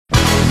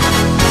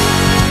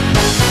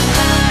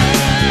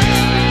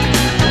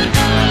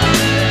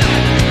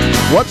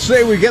What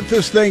say we get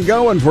this thing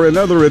going for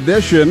another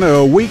edition, a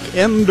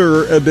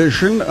weekender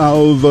edition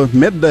of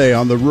Midday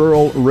on the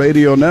Rural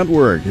Radio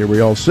Network. Here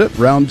we all sit,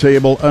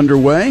 roundtable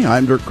underway.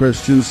 I'm Dirk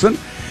Christensen.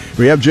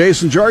 We have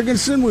Jason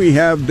Jorgensen. We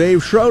have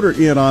Dave Schroeder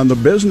in on the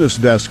business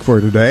desk for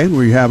today.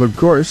 We have, of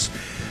course,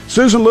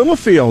 Susan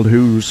Littlefield,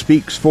 who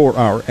speaks for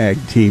our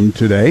ag team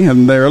today,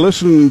 and they're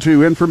listening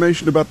to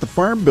information about the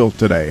Farm Bill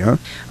today, huh?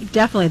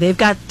 Definitely.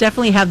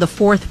 Definitely have the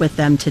 4th with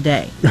them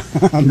today.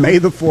 May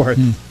the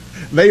 4th.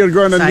 They are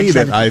going to need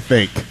it, I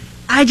think.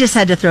 I just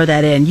had to throw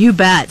that in. You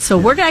bet. So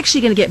we're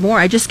actually going to get more.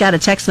 I just got a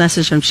text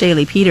message from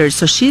Shaylee Peters.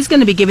 So she's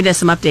going to be giving us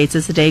some updates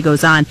as the day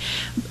goes on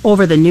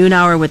over the noon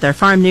hour with our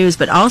farm news,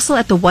 but also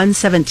at the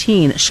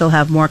 1:17, she'll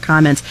have more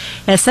comments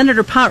as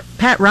Senator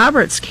Pat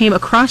Roberts came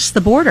across the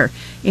border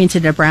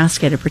into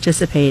Nebraska to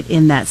participate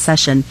in that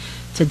session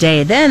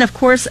today. Then, of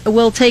course,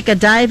 we'll take a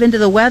dive into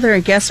the weather,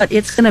 and guess what?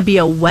 It's going to be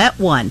a wet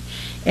one.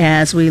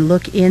 As we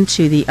look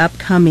into the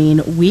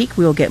upcoming week,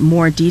 we'll get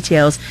more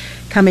details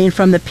coming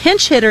from the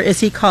pinch hitter,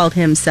 as he called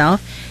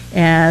himself,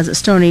 as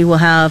Stoney will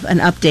have an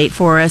update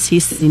for us.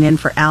 He's sitting in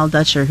for Al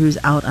Dutcher, who's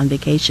out on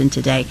vacation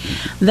today.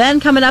 Then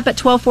coming up at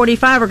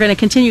 12:45, we're going to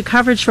continue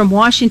coverage from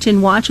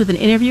Washington Watch with an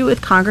interview with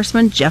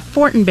Congressman Jeff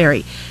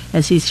Fortenberry,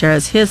 as he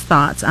shares his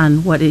thoughts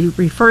on what he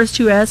refers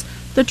to as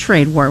the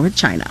trade war with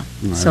China.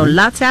 Right. So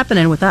lots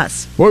happening with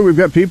us. Boy, we've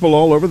got people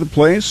all over the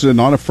place, and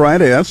on a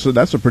Friday,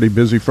 that's a pretty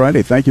busy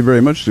Friday. Thank you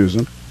very much,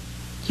 Susan.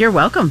 You're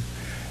welcome.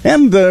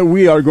 And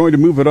we are going to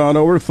move it on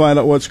over to find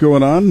out what's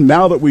going on.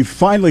 Now that we've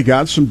finally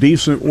got some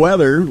decent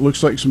weather,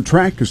 looks like some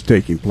track is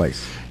taking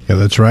place. Yeah,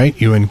 that's right.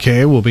 UNK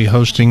will be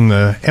hosting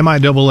the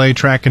MIAA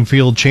Track and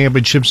Field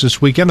Championships this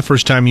weekend. The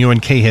first time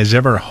UNK has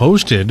ever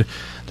hosted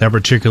that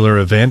particular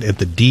event at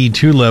the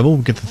D2 level.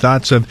 We'll get the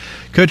thoughts of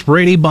Coach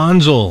Brady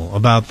Bonzel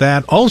about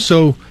that.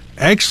 Also,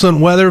 excellent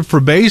weather for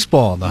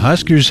baseball. The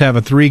Huskers have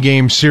a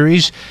 3-game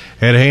series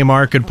at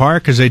Haymarket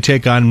Park as they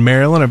take on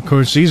Maryland. Of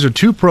course, these are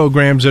two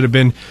programs that have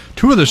been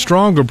two of the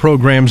stronger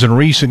programs in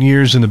recent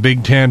years in the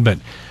Big Ten, but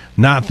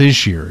not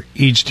this year.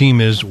 Each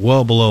team is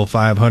well below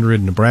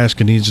 500.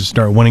 Nebraska needs to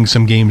start winning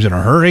some games in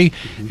a hurry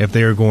if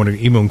they are going to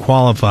even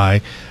qualify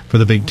for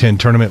the Big Ten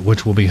tournament,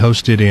 which will be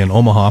hosted in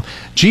Omaha.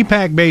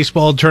 GPAC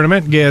baseball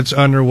tournament gets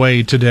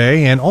underway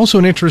today, and also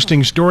an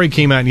interesting story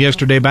came out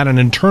yesterday about an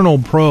internal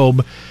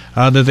probe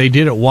that they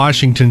did at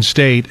Washington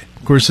State.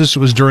 Of course, this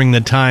was during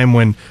the time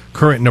when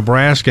current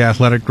Nebraska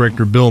athletic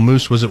director Bill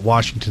Moose was at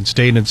Washington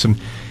State, and some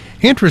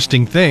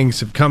interesting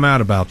things have come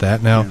out about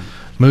that. Now,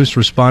 Moose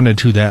responded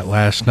to that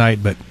last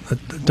night, but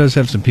it does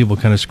have some people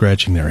kind of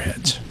scratching their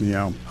heads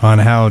on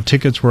how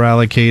tickets were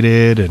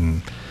allocated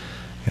and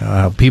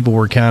how people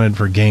were counted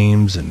for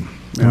games. And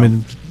I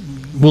mean,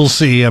 we'll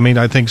see. I mean,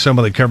 I think some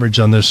of the coverage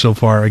on this so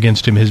far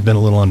against him has been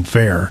a little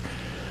unfair,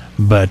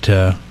 but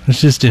it's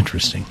just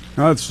interesting.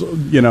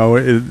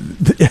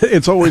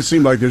 It's always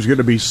seemed like there's going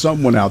to be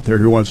someone out there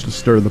who wants to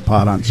stir the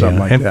pot on something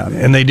like that.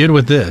 And they did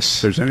with this.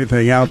 If there's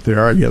anything out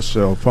there, I guess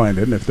they'll find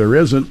it. And if there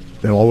isn't,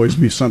 there'll always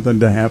be something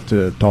to have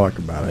to talk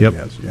about, I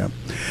guess. Yeah.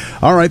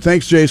 All right,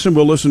 thanks, Jason.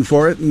 We'll listen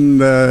for it.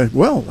 And,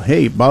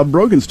 hey, Bob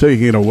Brogan's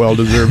taking a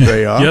well-deserved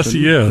day off. Yes,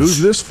 he is.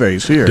 Who's this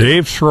face here?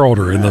 Dave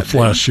Schroeder in the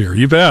flesh here.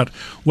 You bet.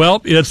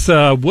 Well, it's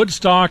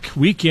Woodstock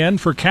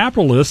weekend for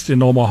capitalists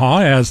in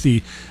Omaha as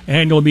the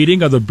annual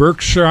meeting of the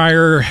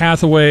Berkshire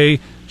Hathaway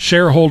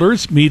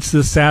shareholders meets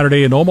this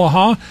Saturday in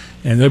Omaha,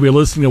 and they'll be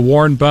listening to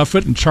Warren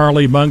Buffett and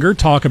Charlie Munger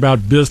talk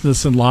about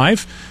business and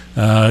life.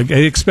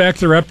 They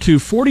expect there are up to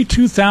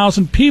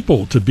 42,000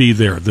 people to be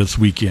there this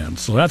weekend,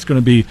 so that's going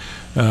to be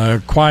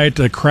quite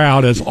a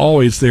crowd, as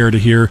always, there to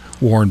hear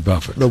Warren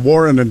Buffett. The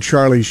Warren and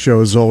Charlie show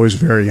is always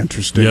very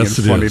interesting and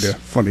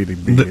funny to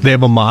be. They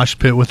have a mosh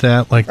pit with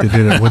that, like they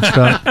did at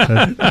Woodstock.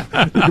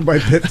 You can buy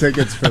pit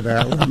tickets for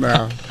that one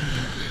now.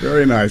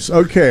 Very nice.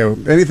 Okay,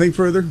 anything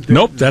further?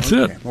 Nope, that's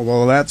it.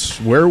 Well, that's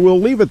where we'll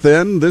leave it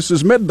then. This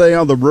is Midday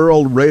on the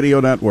Rural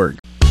Radio Network.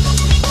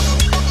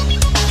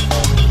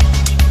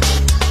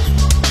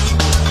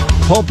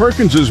 Paul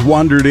Perkins has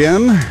wandered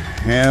in,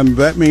 and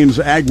that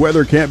means ag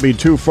weather can't be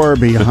too far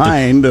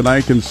behind, and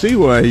I can see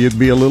why you'd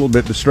be a little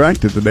bit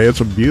distracted today. It's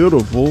a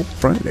beautiful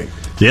Friday.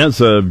 Yeah,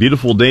 it's a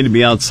beautiful day to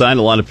be outside.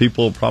 A lot of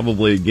people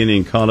probably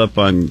getting caught up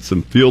on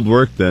some field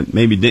work that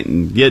maybe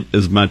didn't get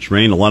as much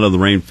rain. A lot of the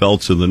rain fell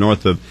to the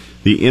north of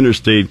the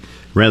interstate,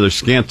 rather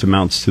scant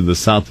amounts to the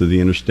south of the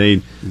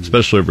interstate,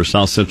 especially over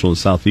south central and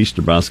southeast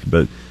Nebraska.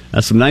 But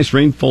some nice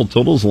rainfall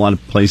totals. A lot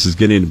of places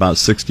getting about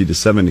 60 to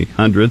 70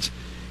 hundredths.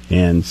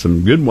 And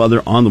some good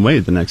weather on the way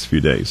the next few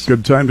days.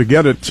 Good time to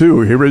get it,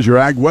 too. Here is your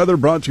ag weather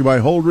brought to you by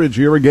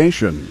Holdridge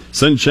Irrigation.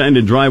 Sunshine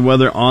and dry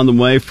weather on the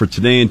way for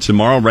today and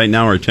tomorrow. Right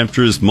now, our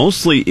temperatures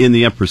mostly in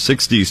the upper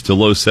 60s to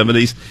low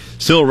 70s.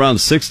 Still around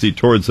 60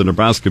 towards the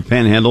Nebraska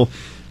Panhandle.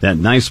 That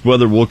nice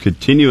weather will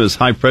continue as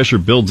high pressure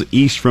builds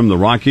east from the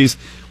Rockies.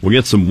 We'll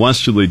get some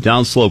westerly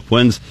downslope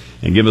winds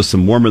and give us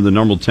some warmer than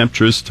normal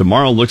temperatures.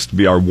 Tomorrow looks to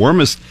be our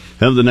warmest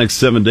of the next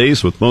 7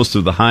 days, with most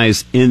of the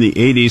highs in the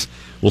 80s.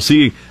 We'll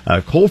see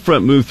a cold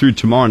front move through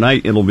tomorrow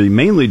night. It'll be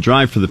mainly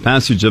dry for the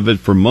passage of it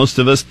for most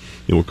of us.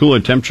 It will cool our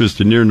temperatures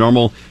to near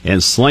normal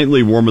and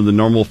slightly warmer than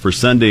normal for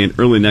Sunday and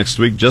early next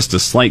week. Just a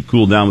slight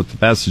cool down with the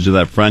passage of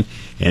that front,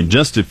 and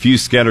just a few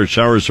scattered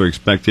showers are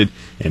expected,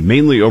 and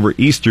mainly over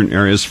eastern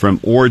areas from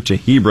Ord to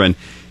Hebron,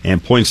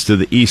 and points to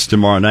the east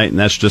tomorrow night, and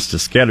that's just a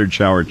scattered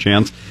shower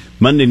chance.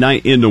 Monday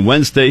night into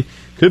Wednesday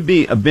could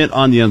be a bit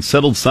on the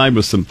unsettled side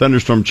with some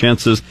thunderstorm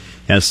chances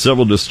as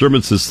several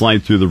disturbances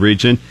slide through the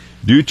region.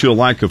 Due to a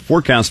lack of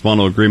forecast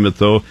model agreement,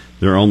 though,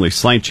 there are only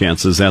slight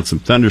chances at some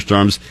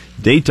thunderstorms.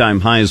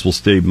 Daytime highs will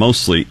stay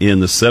mostly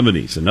in the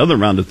 70s. Another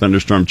round of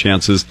thunderstorm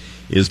chances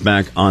is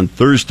back on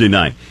Thursday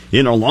night.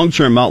 In our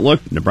long-term outlook,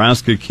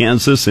 Nebraska,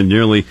 Kansas, and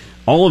nearly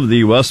all of the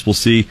U.S. will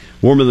see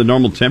warmer than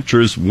normal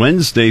temperatures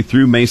Wednesday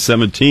through May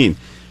 17.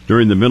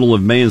 During the middle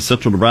of May in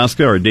central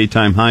Nebraska, our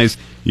daytime highs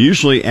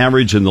usually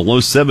average in the low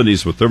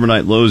 70s, with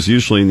overnight lows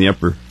usually in the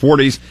upper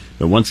 40s.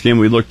 But once again,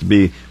 we look to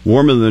be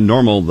warmer than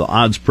normal. The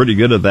odds pretty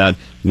good of that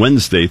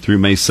Wednesday through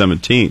May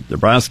 17th.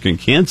 Nebraska and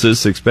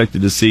Kansas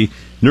expected to see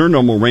near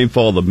normal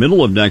rainfall the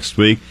middle of next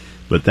week,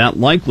 but that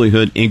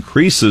likelihood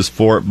increases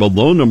for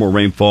below normal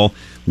rainfall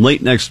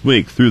late next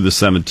week through the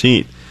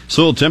 17th.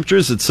 Soil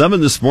temperatures at 7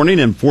 this morning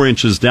and 4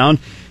 inches down,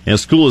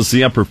 as cool as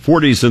the upper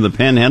 40s in the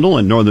Panhandle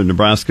and northern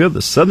Nebraska.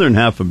 The southern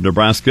half of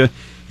Nebraska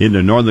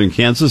into northern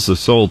Kansas, the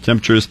soil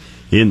temperatures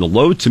in the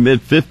low to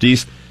mid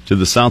 50s. To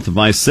the south of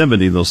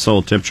I-70, those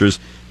soil temperatures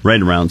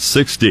right around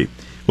 60.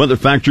 Weather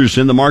factors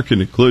in the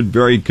market include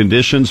varied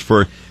conditions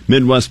for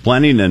Midwest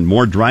planting and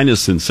more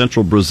dryness in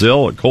central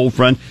Brazil. A cold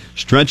front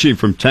stretching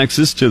from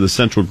Texas to the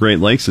central Great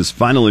Lakes is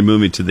finally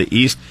moving to the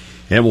east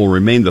and will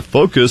remain the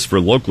focus for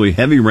locally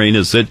heavy rain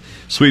as it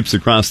sweeps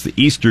across the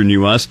eastern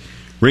U.S.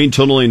 Rain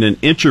totaling an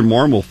inch or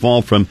more will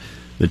fall from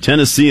the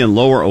Tennessee and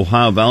lower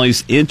Ohio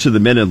valleys into the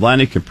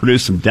mid-Atlantic and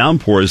produce some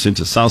downpours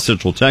into south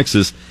central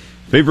Texas.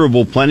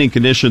 Favorable planting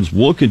conditions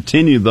will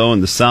continue, though,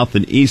 in the south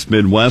and east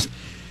Midwest.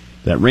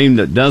 That rain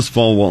that does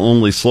fall will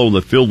only slow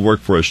the field work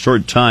for a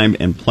short time,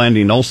 and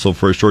planting also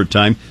for a short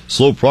time.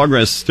 Slow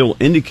progress still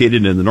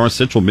indicated in the north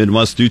central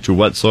Midwest due to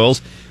wet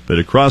soils, but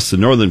across the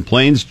northern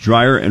plains,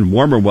 drier and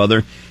warmer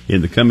weather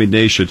in the coming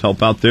days should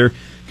help out there.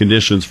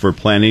 Conditions for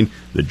planting.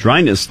 The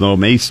dryness, though,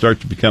 may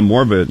start to become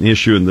more of an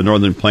issue in the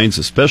northern plains,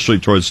 especially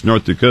towards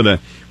North Dakota,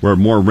 where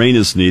more rain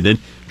is needed.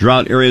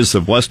 Drought areas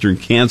of western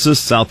Kansas,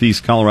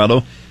 southeast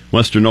Colorado,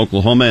 western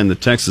Oklahoma, and the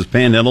Texas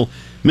Panhandle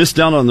missed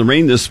out on the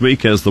rain this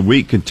week as the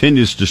wheat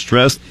continues to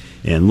stress,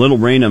 and little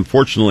rain,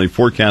 unfortunately,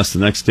 forecast the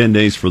next 10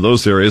 days for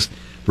those areas.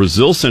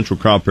 Brazil central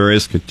crop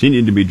areas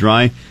continue to be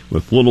dry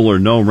with little or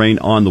no rain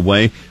on the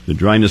way, the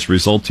dryness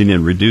resulting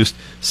in reduced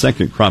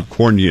second crop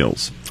corn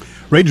yields.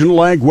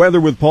 Regional Ag Weather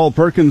with Paul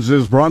Perkins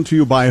is brought to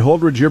you by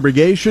Holdridge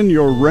Irrigation,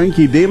 your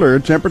Reinke dealer.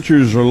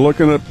 Temperatures are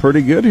looking at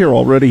pretty good here,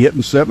 already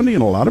hitting 70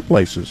 in a lot of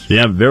places.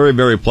 Yeah, very,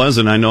 very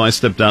pleasant. I know I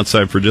stepped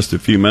outside for just a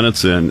few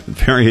minutes, and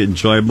very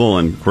enjoyable,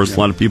 and of course a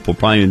lot of people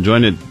probably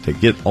enjoying it to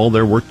get all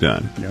their work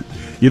done. Yep.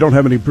 You don't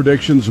have any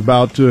predictions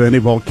about any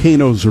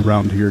volcanoes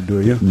around here,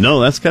 do you? No,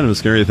 that's kind of a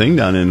scary thing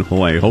down in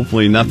Hawaii.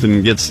 Hopefully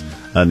nothing gets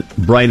a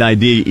bright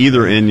idea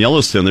either in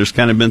Yellowstone. There's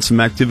kind of been some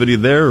activity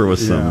there with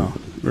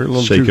some we're a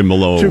little shaking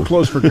below. Too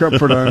close for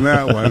comfort on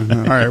that one.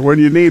 All right, when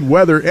you need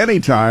weather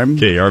anytime,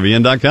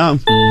 KRVN.com.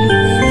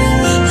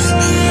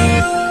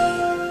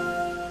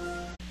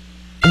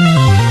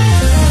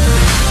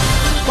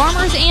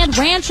 Farmers and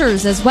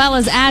ranchers, as well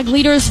as ag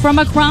leaders from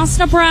across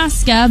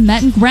Nebraska,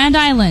 met in Grand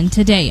Island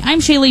today. I'm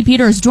Shaylee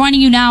Peters,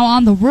 joining you now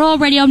on the Rural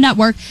Radio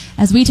Network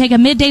as we take a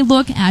midday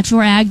look at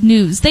your ag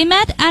news. They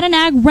met at an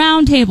ag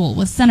roundtable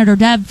with Senator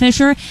Deb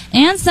Fischer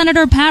and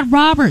Senator Pat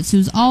Roberts,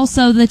 who's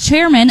also the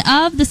chairman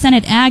of the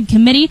Senate Ag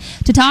Committee,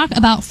 to talk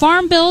about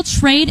farm bill,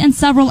 trade, and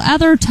several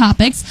other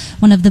topics.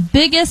 One of the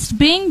biggest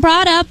being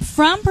brought up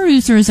from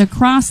producers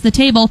across the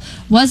table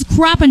was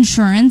crop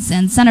insurance,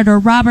 and Senator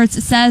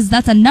Roberts says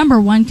that's a number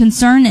one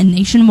concern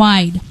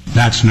nationwide.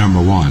 That's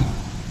number one.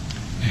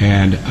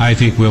 And I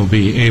think we'll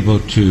be able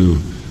to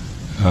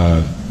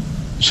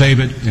save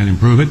it and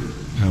improve it.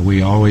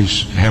 We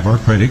always have our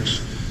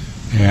critics,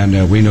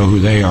 and we know who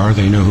they are,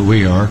 they know who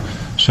we are,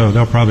 so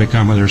they'll probably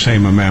come with their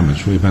same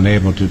amendments. We've been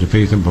able to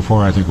defeat them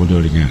before. I think we'll do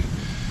it again.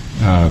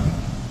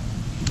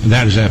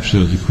 That is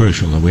absolutely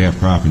crucial that we have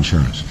crop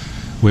insurance.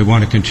 We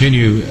want to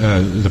continue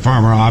the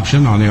farmer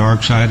option on the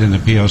ARC side in the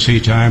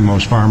PLC time.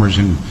 Most farmers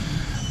in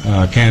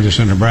Kansas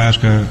and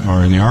Nebraska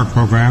are in the ARC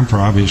program for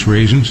obvious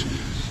reasons.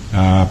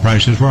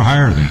 Prices were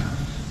higher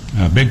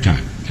then, big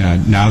time.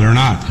 Now they're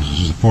not. This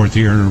is the fourth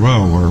year in a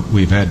row where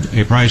we've had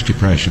a price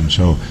depression.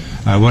 So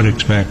I would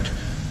expect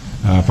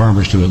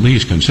farmers to at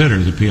least consider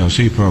the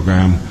PLC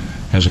program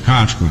as a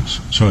consequence.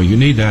 So you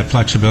need that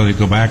flexibility to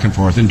go back and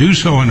forth and do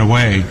so in a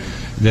way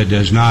that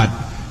does not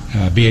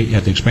be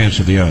at the expense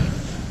of the other.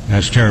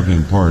 That's terribly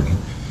important.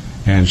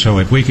 And so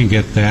if we can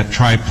get that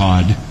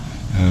tripod,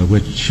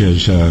 which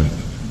is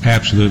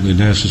absolutely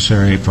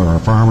necessary for our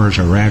farmers,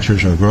 our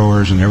ranchers, our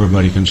growers, and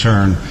everybody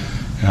concerned,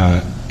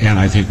 and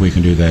I think we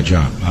can do that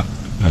job.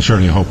 I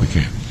certainly hope we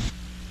can.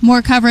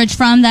 More coverage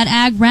from that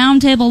Ag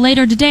Roundtable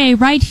later today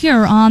right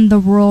here on the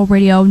Rural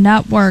Radio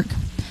Network.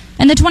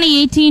 And the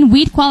 2018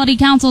 Wheat Quality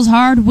Council's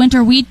Hard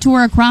Winter Wheat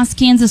Tour across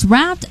Kansas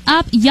wrapped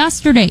up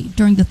yesterday.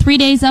 During the 3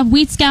 days of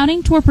wheat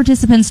scouting, tour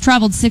participants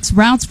traveled 6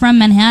 routes from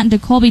Manhattan to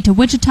Colby to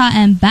Wichita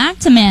and back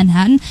to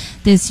Manhattan.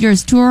 This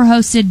year's tour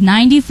hosted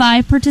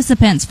 95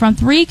 participants from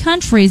 3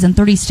 countries and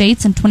 30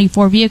 states and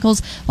 24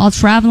 vehicles while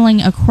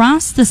traveling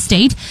across the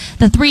state.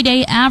 The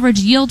 3-day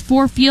average yield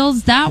for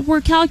fields that were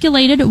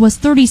calculated was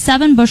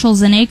 37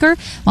 bushels an acre,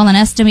 while an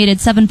estimated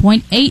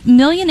 7.8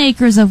 million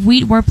acres of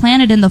wheat were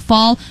planted in the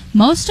fall.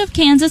 Most of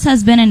Kansas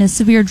has been in a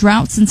severe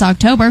drought since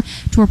October.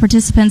 Tour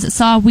participants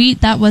saw wheat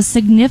that was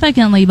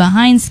significantly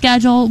behind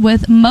schedule,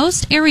 with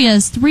most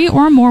areas 3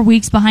 or more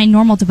weeks behind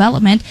normal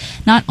development.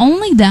 Not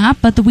only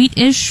that, but the wheat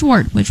is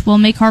short, which will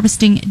make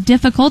harvesting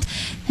difficult.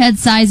 Head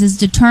size is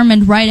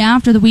determined right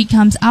after the wheat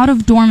comes out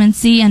of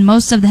dormancy, and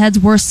most of the heads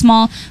were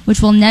small,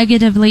 which will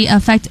negatively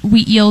affect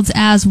wheat yields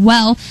as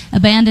well.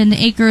 Abandoned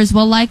acres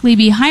will likely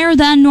be higher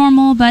than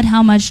normal, but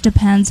how much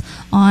depends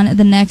on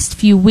the next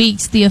few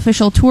weeks. The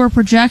official tour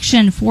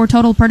projection for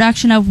total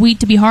production of wheat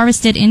to be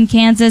harvested in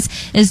Kansas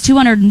is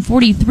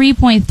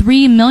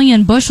 243.3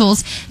 million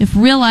bushels. If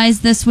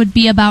realized, this would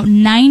be about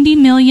 90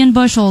 million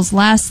bushels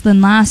less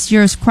than last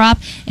year's crop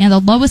and the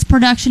lowest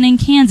production in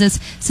Kansas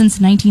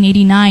since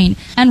 1989.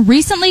 And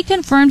recently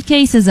confirmed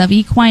cases of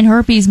equine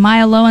herpes,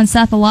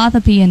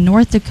 myeloencephalopathy in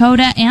North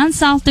Dakota and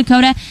South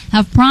Dakota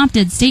have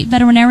prompted state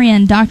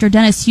veterinarian Dr.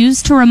 Dennis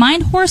Hughes to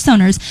remind horse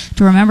owners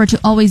to remember to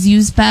always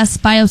use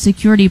best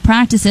biosecurity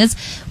practices.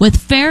 With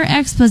fair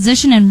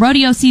exposition and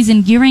rodeo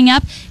season gearing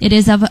up, it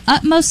is of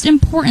utmost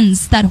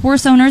importance that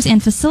horse owners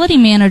and facility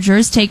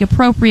managers take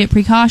appropriate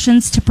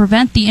precautions to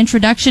prevent the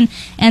introduction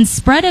and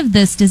spread of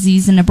this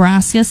disease in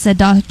Nebraska, said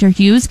Dr.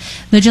 Hughes.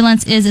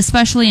 Vigilance is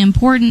especially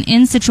important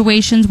in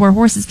situations where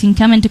horses can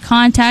come into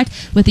contact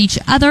with each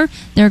other.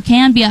 There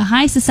can be a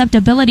high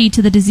susceptibility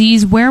to the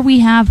disease where we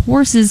have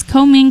horses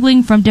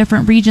commingling from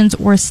different regions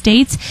or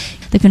states.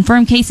 The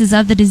confirmed cases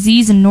of the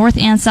disease in North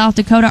and South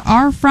Dakota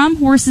are from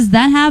horses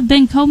that have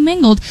been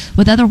commingled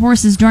with other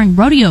horses during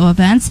rodeo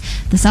events.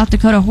 The South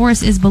Dakota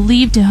horse is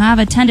believed to have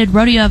attended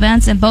rodeo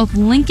events in both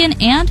Lincoln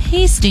and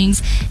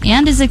Hastings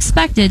and is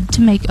expected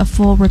to make a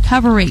full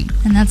recovery.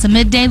 And that's a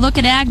midday look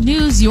at Ag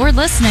News. You're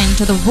listening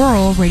to the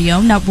Rural Radio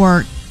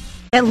Network.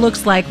 It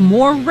looks like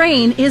more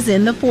rain is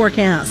in the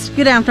forecast.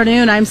 Good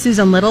afternoon, I'm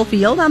Susan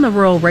Littlefield on the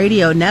Rural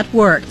Radio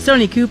Network.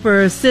 Stoney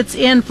Cooper sits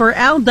in for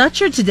Al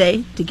Dutcher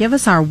today to give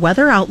us our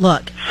weather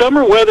outlook.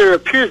 Summer weather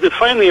appears to have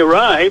finally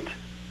arrived.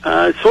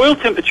 Soil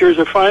temperatures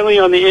are finally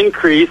on the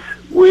increase,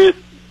 with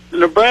the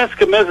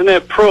Nebraska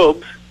Mesonet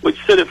probes, which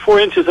sit at 4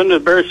 inches under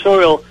the bare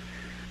soil,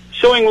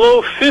 showing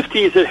low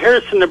 50s at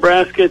Harrison,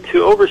 Nebraska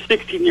to over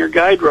 60 near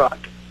Guide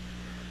Rock.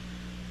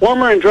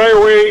 Warmer and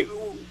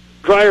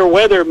drier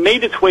weather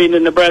made its way into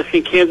Nebraska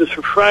and Kansas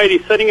for Friday,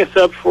 setting us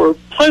up for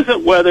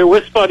pleasant weather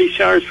with spotty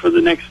showers for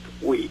the next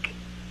week.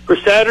 For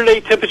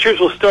Saturday, temperatures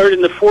will start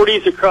in the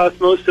 40s across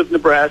most of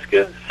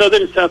Nebraska,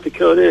 southern South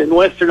Dakota, and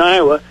western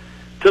Iowa,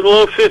 to the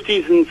low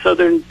 50s in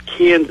southern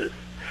Kansas.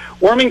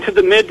 Warming to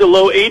the mid to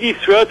low 80s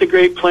throughout the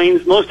Great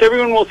Plains, most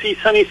everyone will see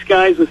sunny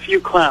skies with few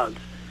clouds.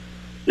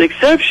 The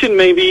exception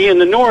may be in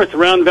the north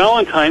around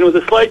Valentine, with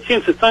a slight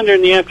chance of thunder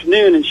in the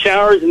afternoon and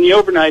showers in the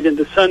overnight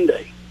into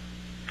Sunday.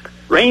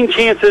 Rain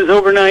chances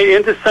overnight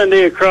into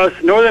Sunday across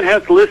the northern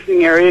half of the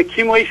listening area.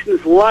 Accumulation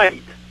is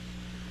light.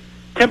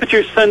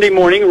 Temperatures Sunday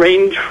morning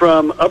range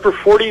from upper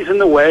 40s in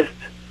the west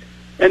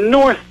and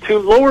north to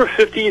lower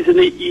 50s in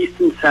the east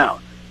and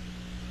south.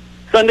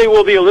 Sunday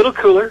will be a little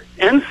cooler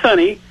and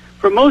sunny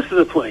for most of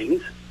the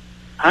plains.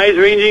 Highs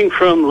ranging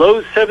from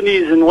low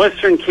 70s in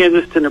western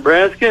Kansas to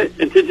Nebraska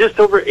and to just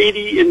over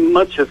 80 in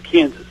much of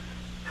Kansas.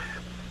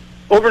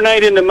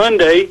 Overnight into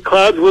Monday,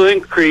 clouds will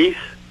increase.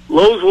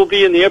 Lows will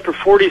be in the upper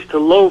 40s to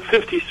low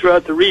 50s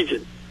throughout the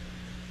region.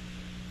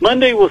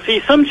 Monday we'll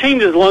see some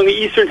changes along the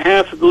eastern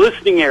half of the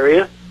listening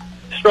area.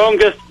 Strong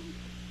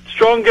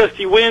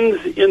gusty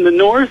winds in the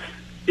north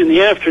in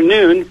the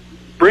afternoon,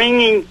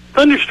 bringing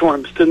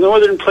thunderstorms to the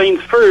northern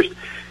plains first,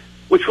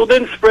 which will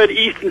then spread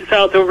east and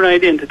south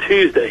overnight into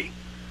Tuesday.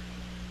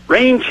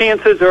 Rain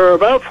chances are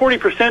about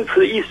 40% for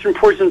the eastern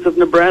portions of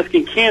Nebraska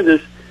and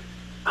Kansas.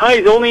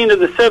 Highs only into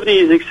the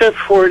 70s except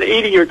for an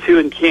 80 or 2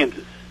 in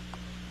Kansas.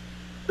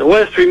 The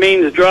west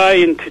remains dry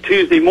into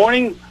Tuesday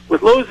morning,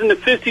 with lows in the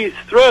 50s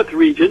throughout the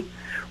region.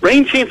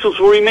 Rain chances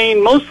will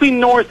remain mostly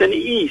north and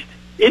east,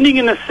 ending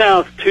in the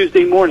south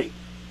Tuesday morning.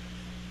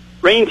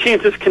 Rain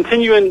chances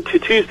continue into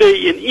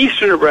Tuesday in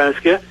eastern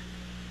Nebraska.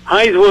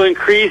 Highs will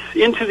increase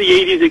into the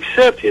 80s,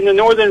 except in the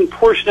northern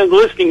portion of the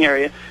listening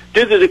area,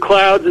 due to the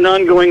clouds and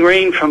ongoing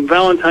rain from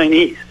Valentine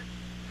east,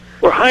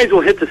 where highs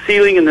will hit the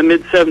ceiling in the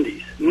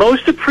mid-70s.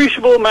 Most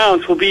appreciable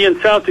amounts will be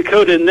in South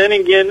Dakota and then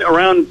again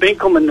around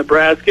Binkelman,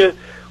 Nebraska,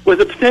 with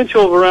a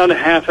potential of around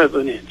 1/2 of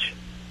an inch.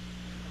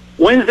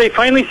 Wednesday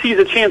finally sees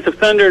a chance of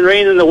thunder and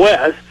rain in the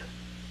west.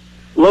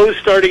 Lows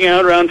starting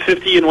out around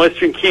 50 in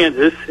western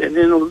Kansas, and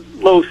then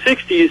low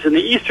 60s in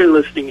the eastern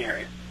listening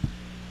area.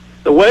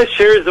 The west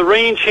shares the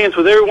rain chance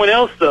with everyone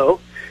else, though,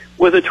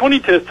 with a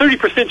 20 to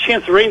 30%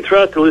 chance of rain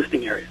throughout the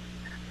listening area.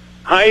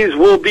 Highs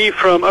will be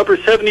from upper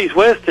 70s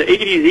west to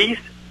 80s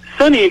east,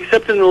 sunny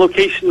except in the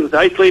location with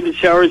isolated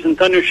showers and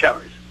thunder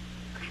showers.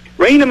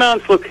 Rain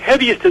amounts look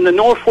heaviest in the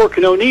North Fork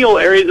and O'Neill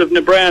areas of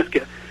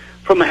Nebraska,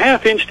 from a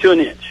 ½ inch to an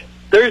inch.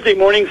 Thursday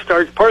morning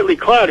starts partly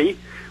cloudy,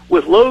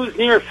 with lows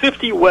near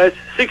 50 west,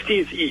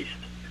 60s east.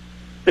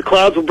 The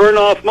clouds will burn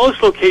off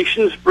most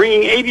locations,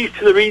 bringing 80s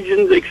to the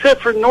regions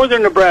except for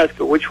northern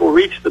Nebraska, which will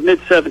reach the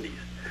mid-70s.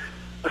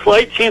 A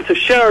slight chance of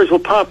showers will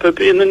pop up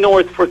in the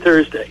north for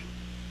Thursday.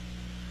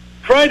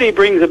 Friday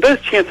brings the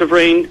best chance of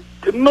rain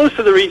to most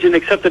of the region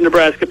except the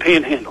Nebraska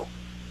Panhandle.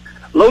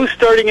 Lows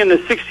starting in the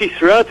 60s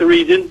throughout the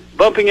region,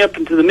 bumping up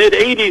into the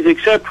mid-80s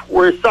except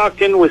where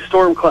socked in with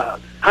storm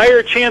clouds.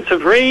 Higher chance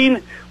of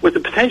rain with the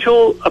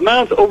potential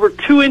amounts over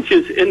 2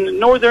 inches in the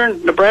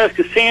northern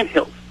Nebraska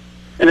sandhills,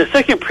 and a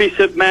second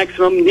precip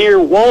maximum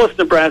near Wallace,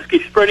 Nebraska,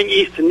 spreading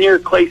east to near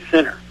Clay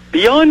Center.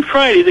 Beyond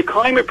Friday, the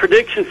Climate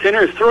Prediction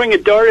Center is throwing a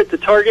dart at the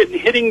target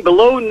and hitting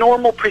below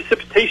normal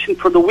precipitation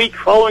for the week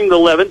following the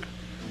 11th,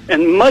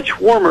 and much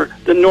warmer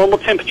than normal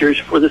temperatures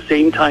for the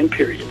same time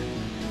period.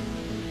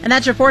 And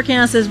that's your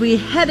forecast as we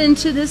head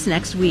into this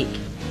next week.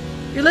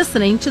 You're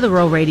listening to the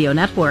Rural Radio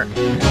Network.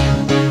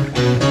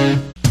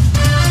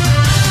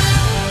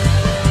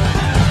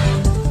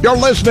 You're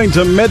listening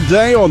to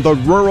Midday on the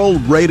Rural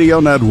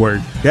Radio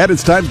Network. And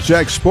it's time to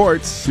check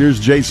sports. Here's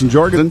Jason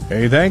Jorgensen.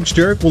 Hey, thanks,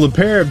 Dirk. Well, the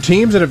pair of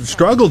teams that have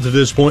struggled to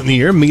this point in the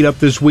year meet up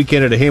this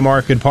weekend at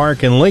Haymarket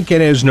Park in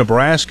Lincoln as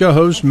Nebraska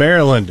hosts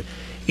Maryland.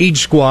 Each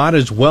squad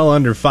is well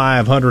under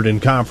 500 in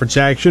conference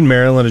action.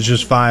 Maryland is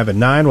just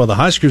 5-9, while the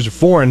Huskers are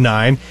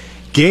 4-9.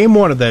 Game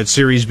 1 of that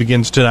series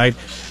begins tonight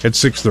at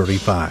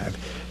 6:35.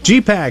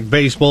 GPAC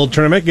baseball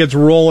tournament gets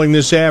rolling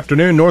this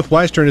afternoon.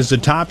 Northwestern is the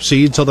top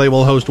seed, so they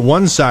will host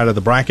one side of the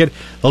bracket.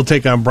 They'll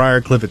take on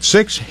Briarcliff at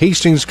 6.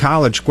 Hastings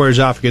College squares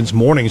off against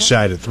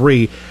Morningside at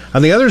 3.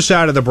 On the other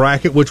side of the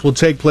bracket, which will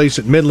take place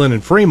at Midland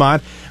and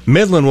Fremont,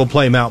 Midland will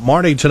play Mount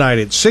Marty tonight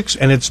at 6,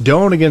 and it's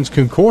Doane against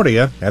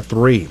Concordia at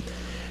 3.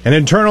 An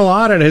internal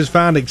audit has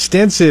found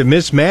extensive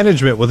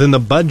mismanagement within the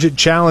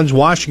budget-challenged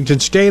Washington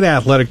State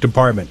Athletic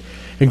Department,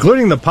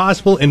 including the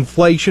possible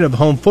inflation of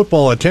home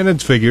football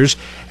attendance figures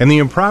and the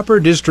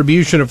improper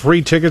distribution of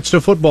free tickets to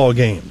football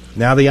games.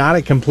 Now, the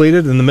audit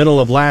completed in the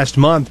middle of last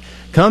month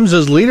comes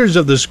as leaders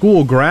of the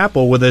school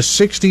grapple with a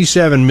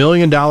 $67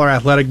 million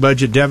athletic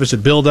budget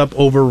deficit buildup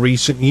over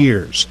recent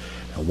years.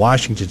 Now,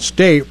 Washington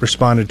State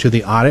responded to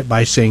the audit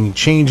by saying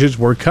changes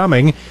were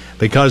coming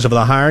because of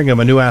the hiring of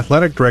a new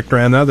athletic director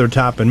and other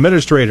top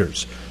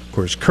administrators. Of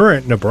course,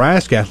 current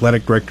Nebraska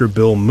Athletic Director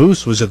Bill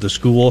Moose was at the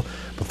school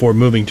before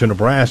moving to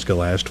Nebraska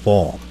last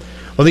fall.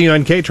 Well, the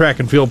UNK track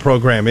and field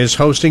program is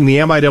hosting the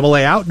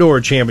MIAA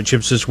Outdoor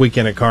Championships this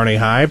weekend at Kearney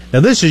High. Now,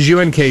 this is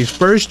UNK's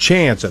first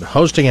chance at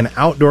hosting an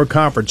outdoor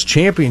conference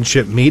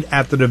championship meet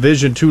at the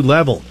Division II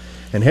level.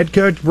 And head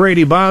coach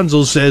Brady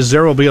Bonzel says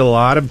there will be a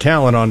lot of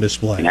talent on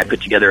display. And I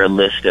put together a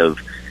list of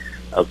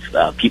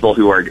people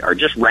who are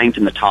just ranked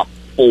in the top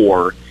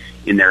 4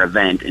 in their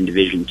event in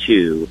Division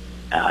II.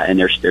 And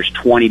there's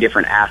 20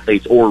 different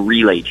athletes or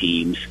relay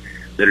teams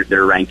that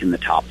are ranked in the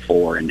top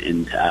 4,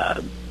 and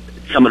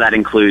some of that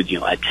includes a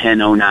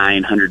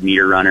 10:09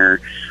 100-meter runner,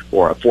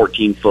 or a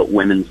 14-foot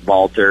women's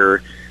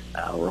vaulter,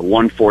 or a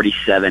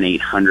 1:47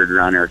 800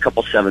 runner, a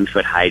couple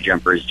 7-foot high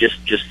jumpers,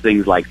 just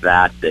things like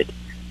that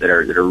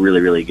are really,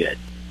 really good.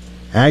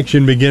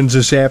 Action begins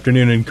this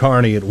afternoon in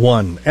Kearney at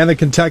 1, and the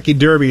Kentucky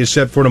Derby is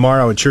set for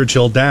tomorrow at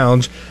Churchill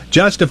Downs.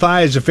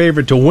 Justify is a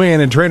favorite to win,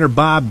 and trainer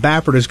Bob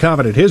Baffert is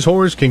confident his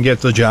horse can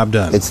get the job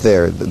done. It's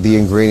there. The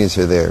ingredients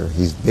are there.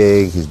 He's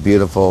big, he's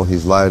beautiful,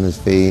 he's light on his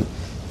feet,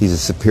 he's a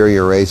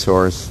superior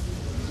racehorse.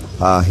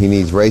 He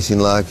needs racing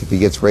luck. If he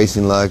gets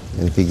racing luck,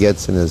 and if he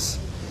gets in his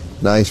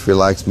nice,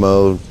 relaxed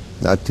mode,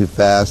 not too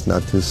fast,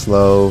 not too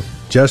slow.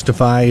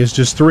 Justify is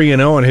just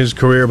 3-0 in his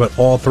career, but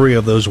all 3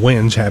 of those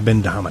wins have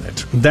been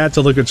dominant. That's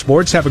a look at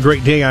sports. Have a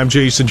great day. I'm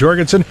Jason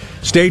Jorgensen.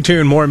 Stay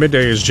tuned. More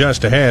Midday is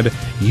just ahead.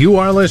 You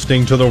are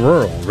listening to the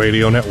Rural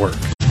Radio Network.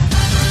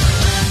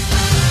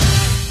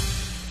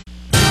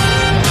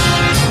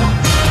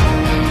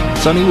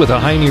 Sunny with a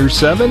high near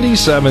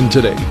 77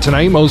 today.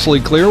 Tonight, mostly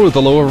clear with a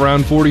low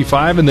around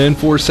 45, and then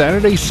for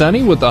Saturday,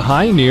 sunny with a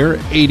high near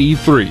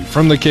 83.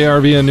 From the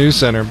KRVN News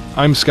Center,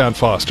 I'm Scott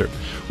Foster.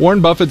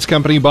 Warren Buffett's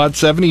company bought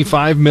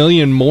 75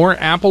 million more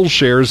Apple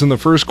shares in the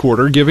first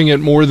quarter, giving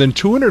it more than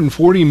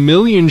 240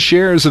 million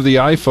shares of the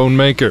iPhone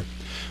maker.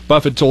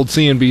 Buffett told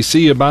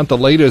CNBC about the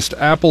latest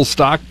Apple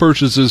stock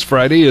purchases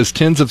Friday as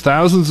tens of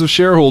thousands of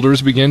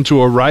shareholders begin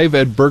to arrive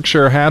at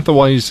Berkshire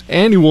Hathaway's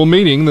annual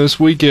meeting this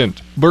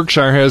weekend.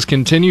 Berkshire has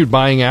continued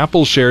buying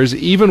Apple shares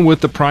even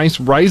with the price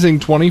rising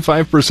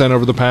 25%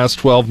 over the past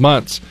 12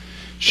 months.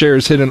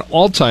 Shares hit an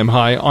all-time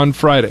high on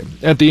Friday.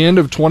 At the end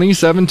of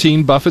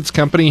 2017, Buffett's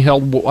company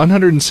held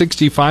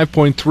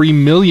 165.3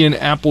 million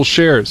Apple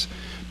shares.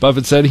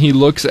 Buffett said he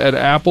looks at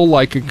Apple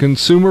like a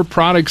consumer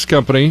products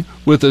company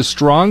with a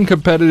strong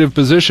competitive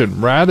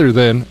position rather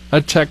than a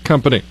tech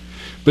company.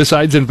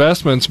 Besides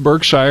investments,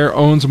 Berkshire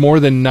owns more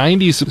than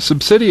 90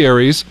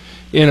 subsidiaries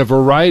in a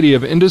variety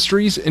of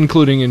industries,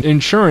 including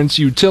insurance,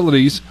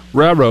 utilities,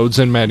 railroads,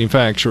 and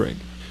manufacturing.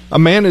 A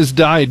man has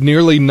died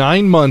nearly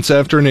 9 months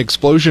after an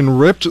explosion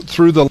ripped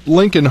through the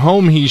Lincoln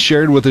home he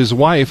shared with his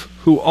wife,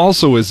 who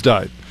also has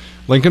died.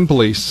 Lincoln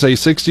police say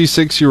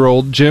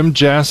 66-year-old Jim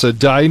Jassa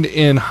died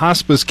in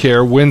hospice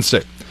care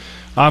Wednesday.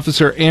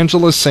 Officer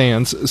Angela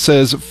Sands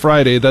says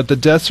Friday that the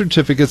death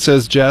certificate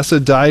says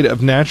Jassa died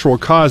of natural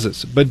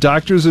causes, but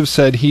doctors have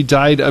said he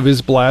died of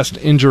his blast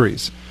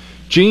injuries.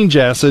 Gene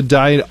Jassa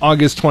died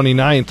August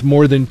 29th,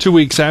 more than 2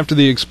 weeks after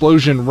the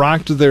explosion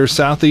rocked their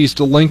southeast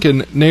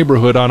Lincoln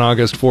neighborhood on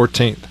August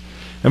 14th.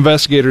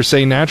 Investigators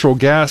say natural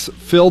gas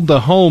filled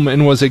the home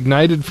and was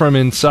ignited from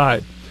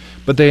inside,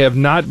 but they have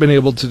not been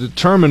able to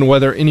determine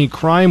whether any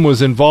crime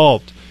was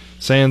involved.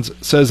 Sands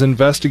says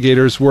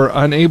investigators were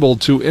unable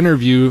to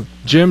interview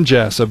Jim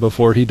Jassa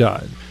before he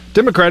died.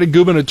 Democratic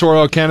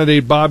gubernatorial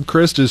candidate Bob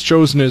Christ is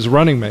chosen as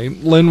running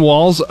mate. Lynn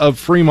Walls of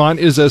Fremont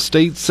is a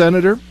state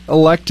senator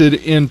elected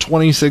in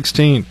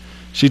 2016.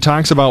 She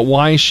talks about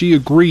why she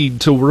agreed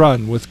to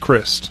run with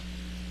Christ.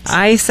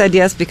 I said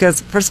yes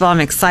because, first of all, I'm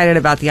excited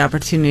about the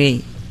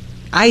opportunity.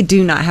 I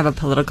do not have a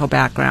political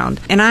background,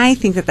 and I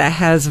think that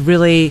has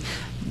really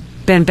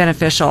been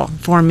beneficial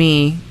for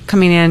me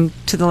coming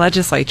into the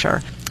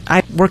legislature.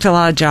 I worked a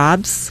lot of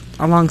jobs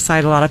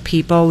alongside a lot of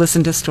people,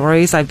 listened to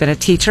stories. I've been a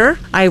teacher.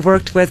 I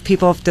worked with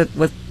people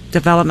with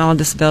developmental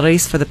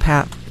disabilities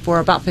for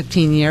about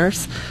 15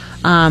 years.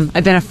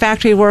 I've been a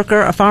factory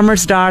worker, a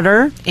farmer's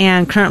daughter,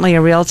 and currently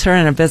a realtor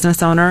and a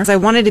business owner. I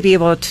wanted to be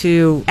able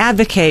to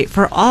advocate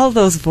for all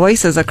those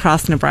voices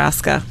across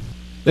Nebraska.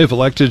 If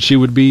elected, she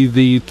would be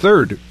the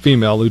third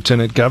female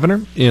lieutenant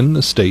governor in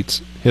the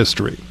state's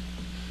history.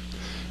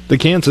 The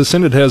Kansas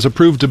Senate has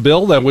approved a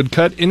bill that would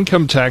cut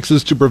income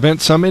taxes to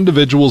prevent some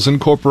individuals and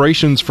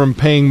corporations from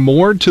paying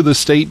more to the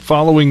state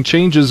following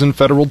changes in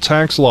federal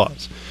tax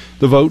laws.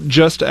 The vote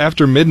just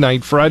after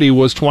midnight Friday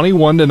was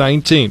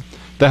 21-19.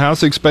 The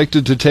House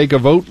expected to take a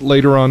vote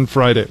later on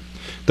Friday.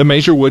 The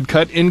measure would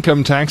cut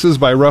income taxes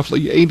by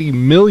roughly $80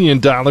 million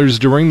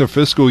during the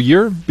fiscal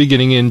year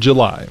beginning in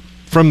July.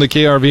 From the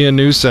KRVN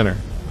News Center,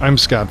 I'm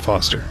Scott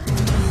Foster.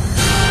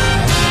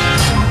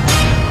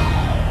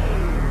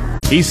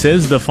 He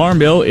says the Farm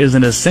Bill is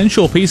an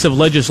essential piece of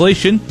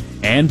legislation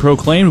and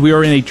proclaimed we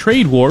are in a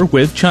trade war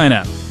with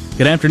China.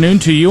 Good afternoon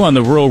to you on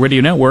the Rural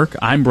Radio Network.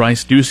 I'm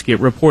Bryce Duskett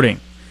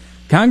reporting.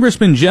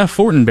 Congressman Jeff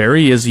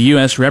Fortenberry is the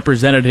U.S.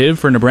 representative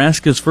for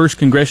Nebraska's 1st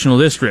Congressional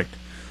District.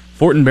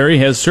 Fortenberry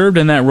has served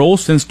in that role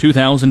since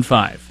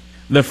 2005.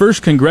 The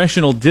 1st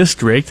Congressional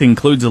District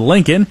includes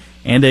Lincoln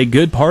and a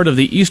good part of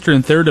the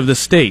eastern third of the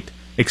state,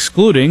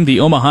 excluding the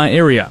Omaha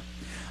area.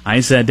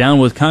 I sat down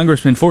with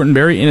Congressman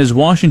Fortenberry in his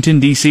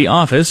Washington, D.C.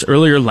 office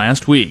earlier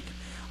last week.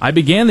 I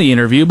began the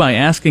interview by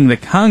asking the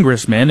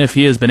congressman if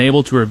he has been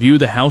able to review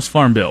the House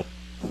Farm Bill.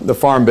 The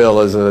Farm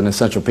Bill is an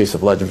essential piece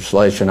of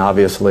legislation,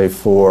 obviously,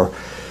 for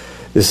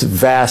this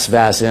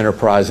vast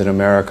enterprise in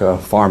America,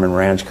 farm and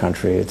ranch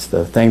country. It's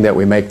the thing that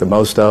we make the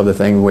most of, the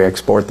thing we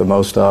export the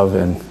most of,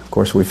 and, of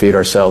course, we feed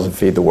ourselves and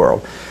feed the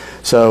world.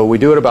 So we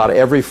do it about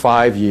every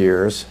 5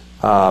 years.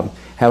 Have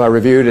I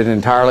reviewed it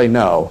entirely?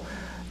 No.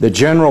 The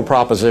general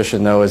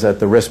proposition, though, is that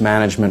the risk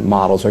management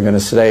models are going to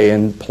stay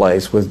in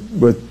place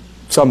with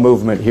some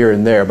movement here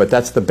and there, but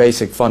that's the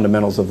basic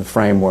fundamentals of the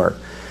framework.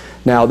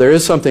 Now, there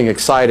is something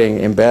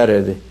exciting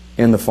embedded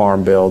in the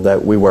Farm Bill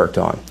that we worked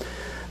on.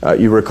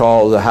 You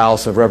recall the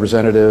House of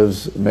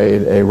Representatives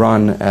made a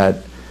run at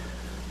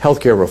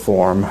health care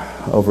reform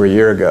over a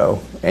year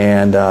ago,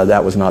 and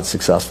that was not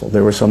successful.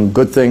 There were some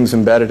good things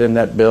embedded in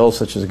that bill,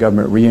 such as a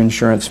government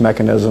reinsurance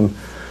mechanism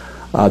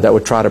that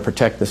would try to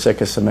protect the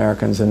sickest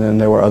Americans, and then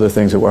there were other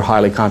things that were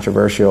highly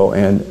controversial,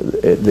 and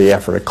the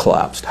effort had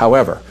collapsed.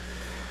 However,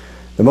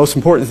 the most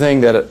important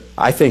thing that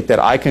I think that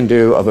I can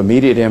do of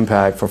immediate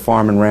impact for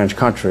farm and ranch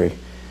country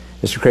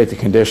is to create the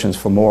conditions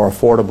for more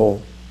affordable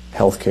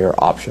health care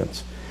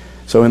options.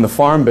 So in the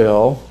Farm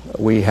Bill,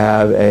 we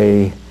have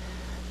a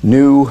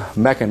new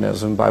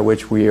mechanism by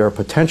which we are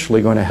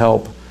potentially going to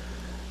help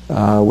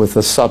with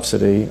a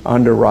subsidy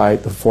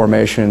underwrite the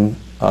formation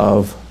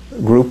of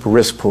group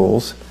risk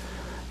pools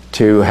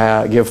to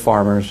give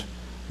farmers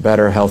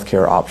better health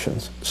care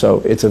options. So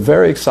it's a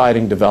very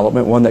exciting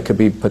development, one that could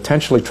be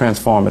potentially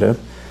transformative.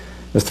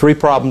 There's 3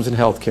 problems in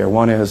health care.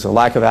 One is a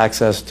lack of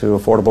access to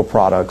affordable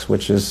products,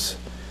 which is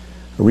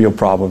a real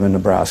problem in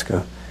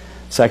Nebraska.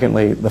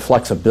 Secondly, the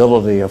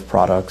flexibility of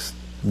products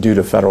due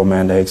to federal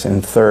mandates.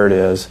 And third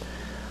is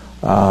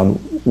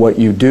what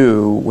you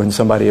do when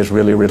somebody is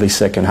really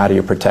sick and how do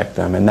you protect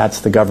them. And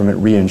that's the government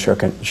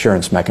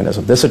reinsurance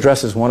mechanism. This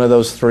addresses one of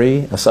those 3,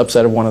 a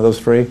subset of one of those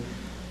 3.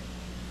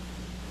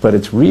 But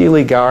it's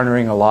really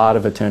garnering a lot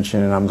of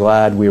attention, and I'm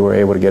glad we were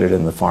able to get it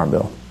in the Farm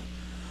Bill.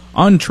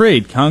 On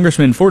trade,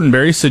 Congressman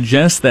Fortenberry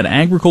suggests that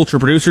agriculture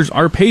producers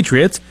are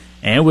patriots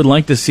and would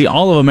like to see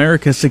all of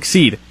America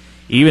succeed,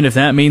 even if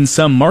that means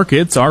some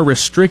markets are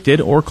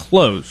restricted or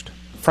closed.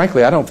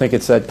 Frankly, I don't think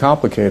it's that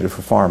complicated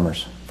for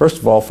farmers. First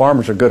of all,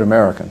 farmers are good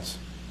Americans,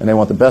 and they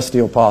want the best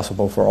deal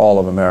possible for all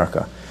of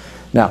America.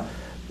 Now,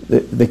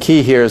 the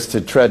key here is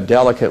to tread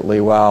delicately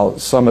while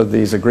some of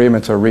these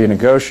agreements are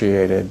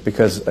renegotiated,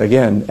 because,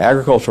 again,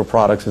 agricultural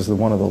products is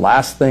one of the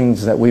last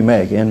things that we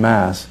make en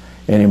masse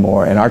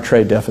anymore, and our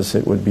trade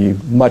deficit would be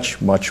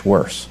much, much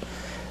worse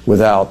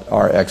without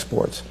our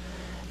exports.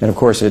 And, of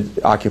course,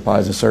 it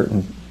occupies a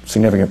certain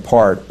significant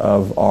part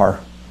of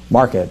our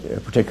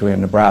market, particularly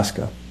in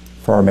Nebraska,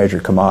 for our major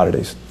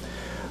commodities.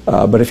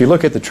 But if you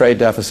look at the trade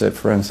deficit,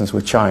 for instance,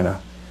 with China,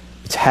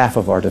 it's half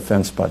of our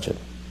defense budget.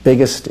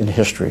 Biggest in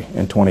history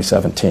in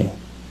 2017.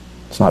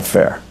 It's not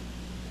fair.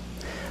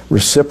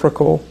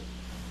 Reciprocal,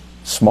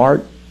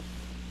 smart,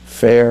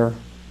 fair,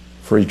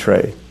 free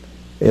trade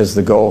is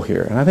the goal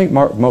here. And I think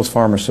most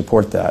farmers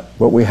support that.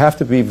 What we have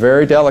to be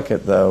very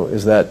delicate, though,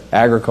 is that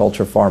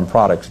agriculture farm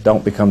products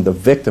don't become the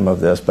victim of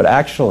this, but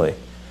actually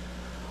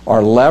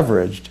are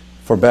leveraged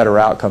for better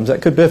outcomes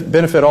that could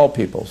benefit all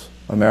peoples,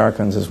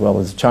 Americans as well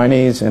as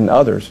Chinese and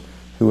others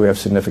who we have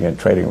significant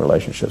trading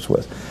relationships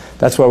with.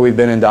 That's why we've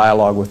been in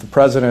dialogue with the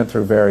President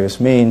through various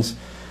means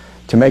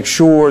to make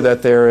sure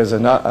that there is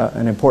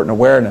an important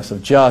awareness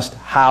of just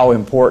how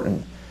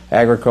important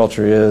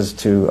agriculture is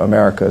to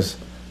America's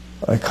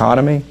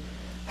economy,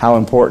 how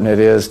important it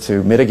is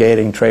to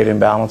mitigating trade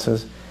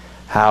imbalances,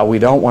 how we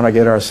don't want to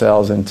get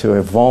ourselves into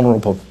a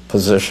vulnerable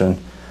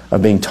position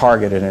of being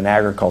targeted in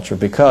agriculture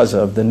because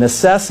of the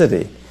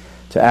necessity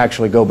to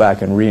actually go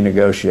back and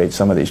renegotiate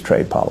some of these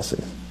trade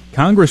policies.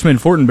 Congressman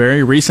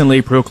Fortenberry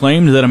recently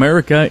proclaimed that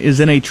America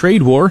is in a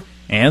trade war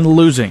and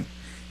losing.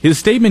 His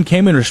statement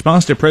came in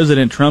response to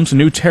President Trump's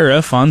new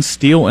tariff on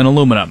steel and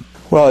aluminum.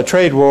 Well, a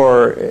trade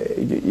war,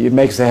 it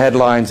makes the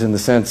headlines in the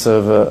sense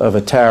of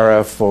a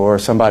tariff or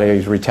somebody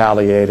who's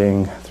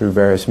retaliating through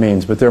various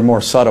means, but there are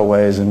more subtle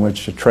ways in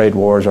which trade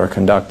wars are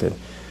conducted.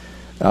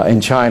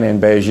 In China,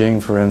 in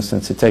Beijing, for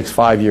instance, it takes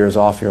 5 years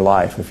off your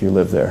life if you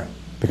live there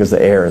because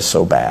the air is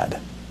so bad.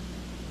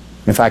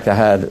 In fact, I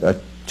had a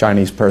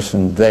Chinese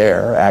person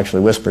there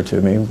actually whisper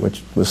to me,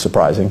 which was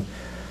surprising,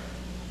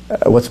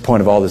 what's the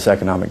point of all this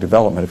economic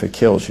development if it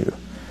kills you?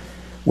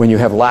 When you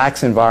have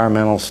lax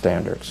environmental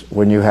standards,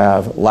 when you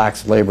have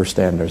lax labor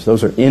standards,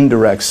 those are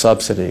indirect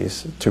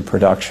subsidies to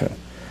production.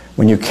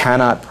 When you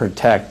cannot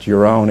protect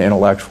your own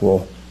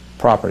intellectual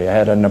property. I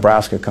had a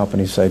Nebraska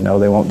company say, no,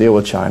 they won't deal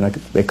with China.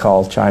 They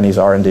call Chinese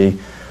R&D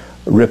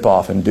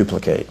rip-off and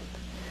duplicate.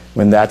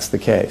 When that's the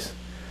case.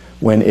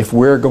 When if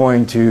we're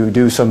going to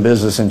do some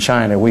business in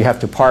China, we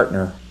have to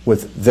partner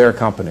with their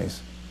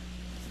companies.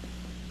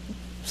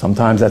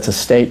 Sometimes that's a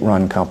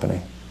state-run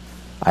company.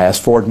 I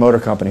asked Ford Motor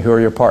Company, who are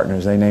your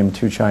partners? They named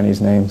 2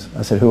 Chinese names.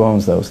 I said, who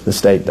owns those? The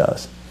state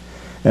does.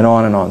 And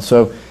on and on.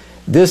 So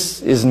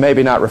this is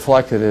maybe not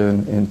reflected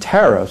in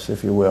tariffs,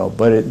 if you will,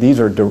 but these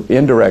are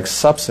indirect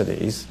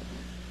subsidies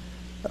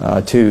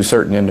to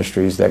certain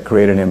industries that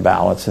create an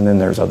imbalance. And then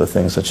there's other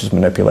things such as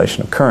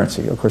manipulation of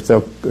currency. Of course,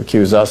 they'll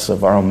accuse us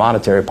of our own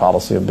monetary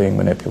policy of being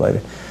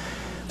manipulated.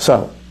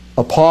 So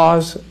a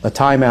pause, a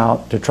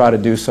timeout to try to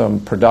do some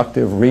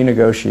productive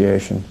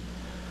renegotiation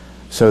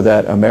so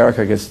that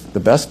America gets the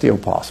best deal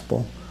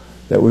possible,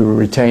 that we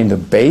retain the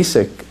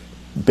basic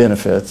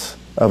benefits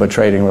of a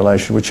trading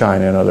relation with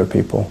China and other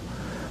people,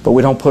 but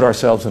we don't put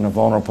ourselves in a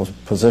vulnerable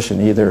position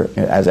either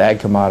as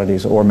ag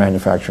commodities or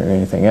manufacturing or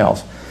anything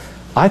else.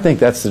 I think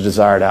that's the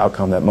desired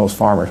outcome that most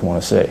farmers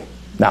want to see.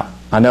 Now,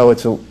 I know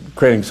it's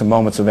creating some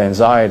moments of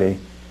anxiety,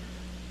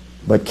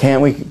 but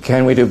can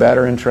we do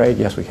better in trade?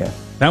 Yes, we can.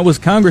 That was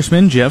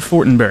Congressman Jeff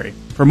Fortenberry.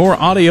 For more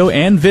audio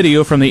and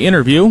video from the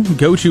interview,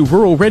 go to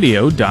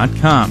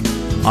ruralradio.com.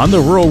 On the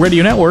Rural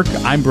Radio Network,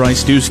 I'm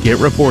Bryce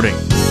Duskett reporting.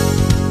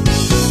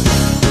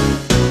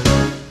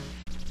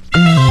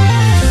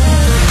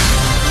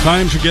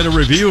 Time to get a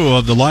review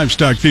of the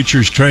livestock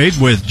futures trade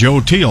with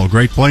Joe Teal,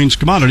 Great Plains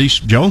Commodities.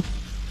 Joe?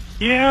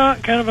 Yeah,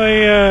 kind of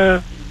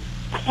a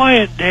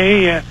quiet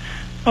day.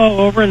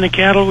 Over in the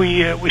cattle,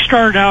 we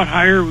started out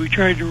higher. We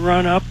tried to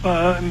run up,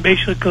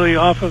 basically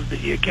off of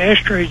the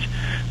cash trades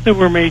that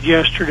were made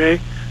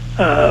yesterday,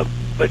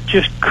 but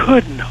just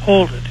couldn't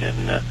hold it,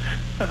 and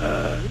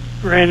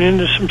ran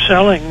into some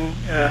selling,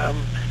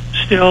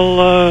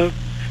 still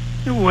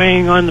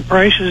weighing on the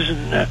prices,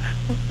 and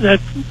that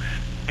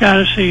got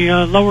us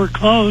a lower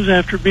close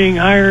after being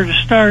higher to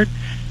start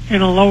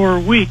in a lower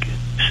week.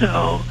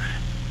 So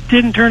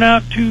didn't turn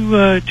out too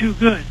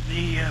good.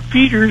 The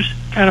feeders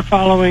kind of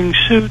following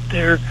suit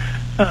there,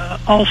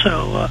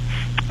 also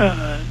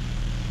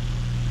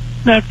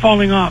not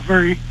falling off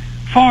very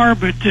far,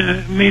 but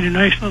made a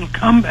nice little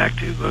comeback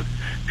to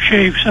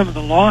shave some of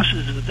the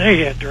losses that they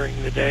had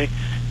during the day,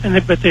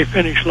 but they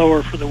finished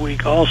lower for the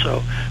week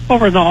also.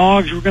 Over in the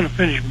hogs, we're going to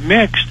finish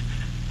mixed,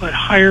 but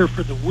higher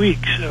for the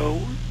week.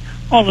 So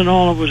all in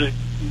all, it was a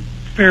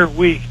fair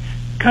week.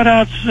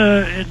 Cutouts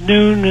at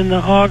noon in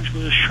the hogs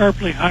was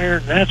sharply higher,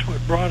 and that's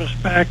what brought us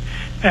back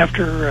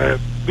after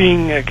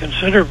being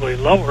considerably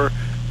lower,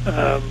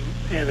 and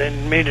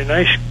then made a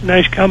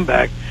nice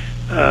comeback.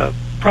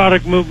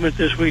 Product movement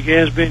this week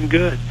has been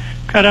good.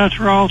 Cutouts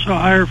were also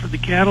higher for the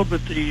cattle,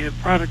 but the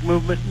product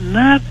movement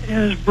not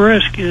as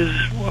brisk as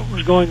what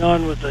was going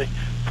on with the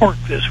pork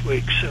this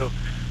week. So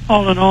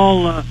all in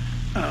all, a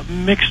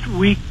mixed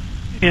week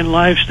in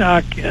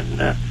livestock,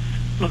 and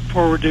look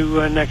forward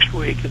to next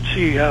week and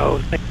see how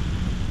things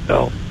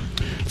go.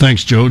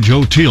 Thanks, Joe.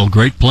 Joe Teal,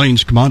 Great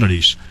Plains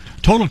Commodities.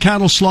 Total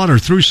cattle slaughter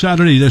through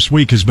Saturday this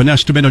week has been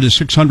estimated at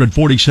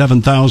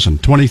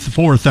 647,000,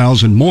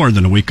 24,000 more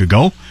than a week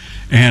ago,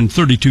 and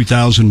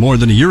 32,000 more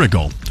than a year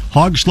ago.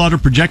 Hog slaughter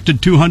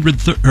projected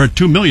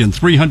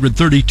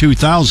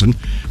 2,332,000,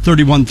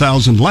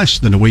 31,000 less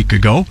than a week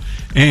ago,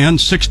 and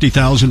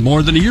 60,000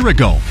 more than a year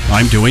ago.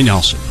 I'm Dewey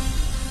Nelson.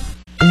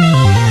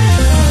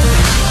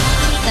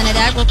 Senate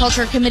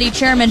Agriculture Committee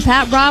Chairman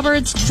Pat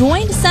Roberts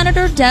joined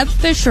Senator Deb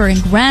Fischer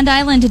in Grand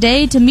Island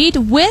today to meet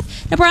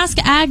with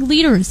Nebraska ag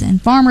leaders and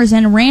farmers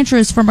and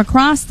ranchers from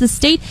across the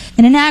state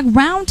in an ag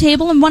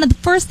roundtable, and one of the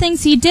first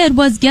things he did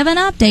was give an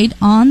update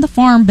on the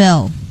Farm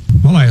Bill.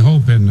 Well, I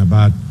hope in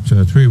about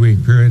a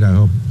 3-week period, I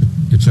hope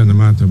it's in the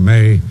month of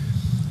May,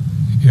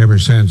 ever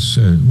since,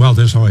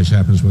 this always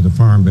happens with the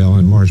Farm Bill,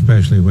 and more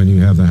especially when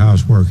you have the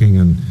House working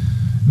and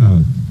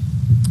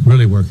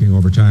really working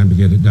overtime to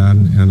get it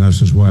done, and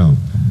us as well.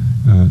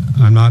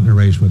 I'm not in a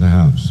race with the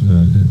House.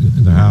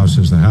 The House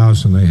is the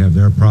House, and they have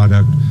their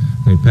product.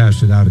 They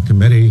passed it out of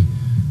committee.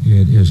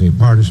 It is a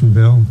partisan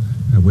bill.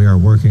 We are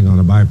working on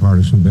a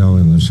bipartisan bill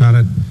in the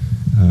Senate.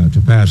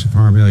 To pass the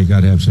Farm Bill, you've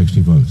got to have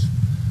 60 votes.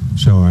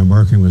 So I'm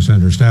working with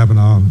Senator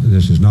Stabenow.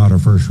 This is not our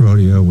first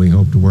rodeo. We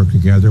hope to work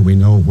together. We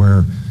know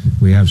where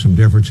we have some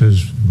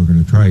differences. We're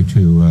going to try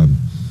to,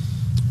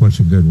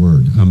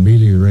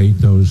 ameliorate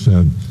those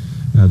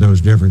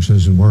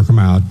differences and work them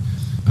out.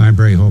 I'm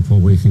very hopeful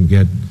we can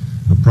get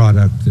a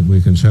product that we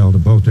can sell to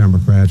both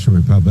Democrats and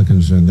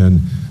Republicans, and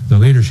then the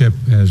leadership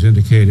has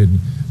indicated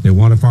they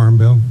want a farm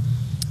bill.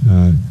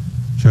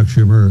 Chuck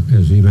Schumer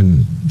has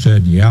even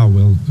said,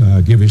 we'll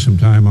give you some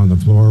time on the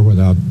floor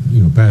without,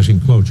 passing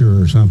cloture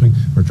or something,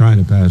 or trying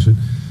to pass it.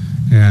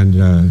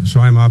 And so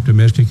I'm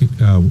optimistic.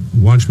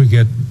 Once we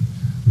get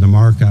the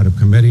mark out of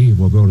committee,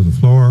 we'll go to the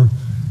floor.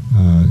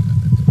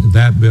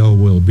 That bill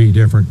will be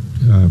different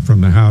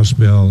from the House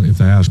bill if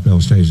the House bill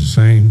stays the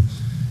same.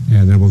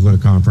 And then we'll go to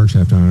conference,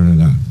 have to iron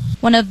it out.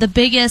 One of the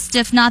biggest,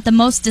 if not the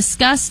most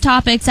discussed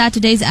topics at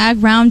today's Ag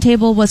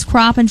Roundtable was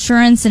crop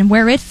insurance and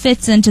where it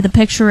fits into the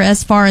picture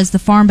as far as the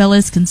Farm Bill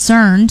is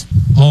concerned.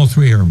 All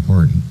three are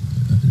important.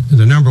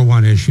 The number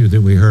one issue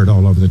that we heard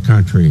all over the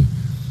country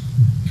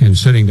in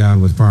sitting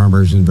down with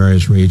farmers in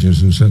various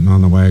regions and sitting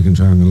on the wagon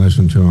tongue and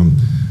listening to them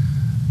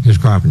is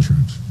crop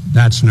insurance.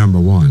 That's number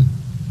one.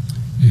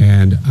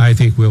 And I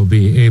think we'll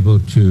be able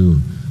to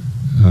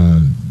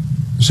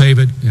save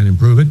it and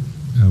improve it.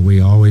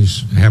 We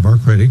always have our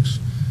critics,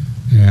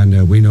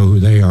 and we know who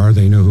they are.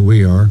 They know who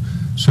we are.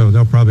 So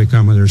they'll probably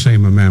come with their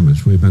same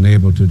amendments. We've been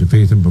able to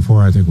defeat them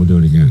before. I think we'll do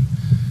it again.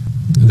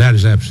 That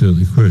is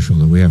absolutely crucial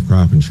that we have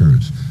crop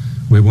insurance.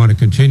 We want to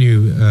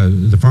continue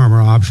the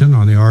farmer option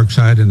on the ARC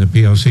side in the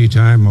PLC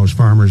time. Most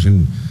farmers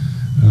in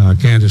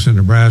Kansas and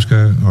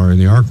Nebraska are in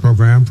the ARC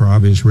program for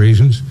obvious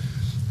reasons.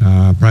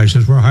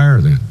 Prices were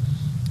higher then,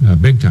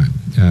 big time.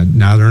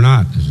 Now they're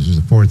not. This is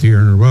the fourth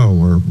year in a row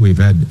where we've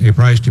had a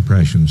price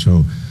depression.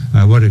 So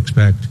I would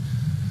expect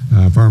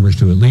farmers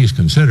to at least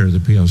consider the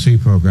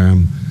PLC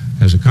program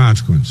as a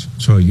consequence.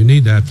 So you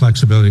need that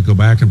flexibility to go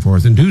back and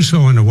forth and do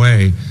so in a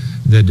way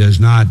that does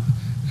not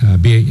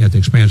be at the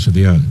expense of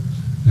the other.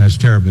 That's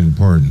terribly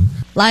important.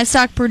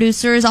 Livestock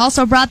producers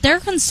also brought their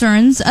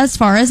concerns as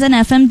far as an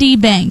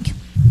FMD bank.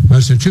 Well,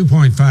 it's a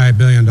 $2.5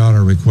 billion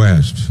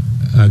request.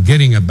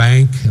 Getting a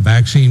bank, a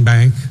vaccine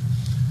bank,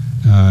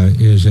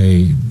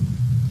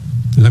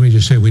 let me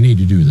just say we need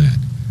to do that.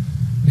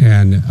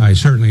 And I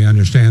certainly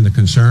understand the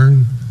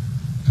concern.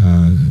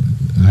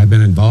 I've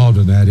been involved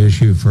in that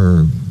issue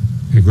for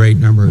a great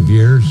number of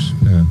years,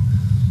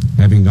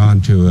 having gone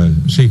to a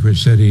secret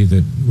city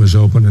that was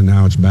open and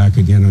now it's back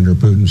again under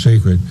Putin's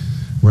secret,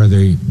 where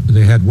they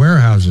had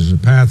warehouses of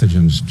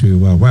pathogens to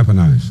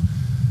weaponize,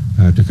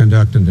 to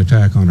conduct an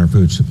attack on our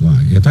food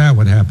supply. If that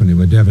would happen, it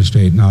would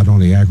devastate not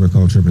only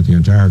agriculture but the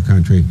entire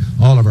country,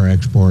 all of our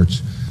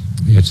exports.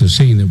 It's a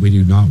scene that we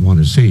do not want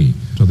to see.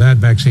 So that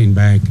vaccine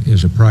bank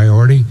is a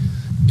priority.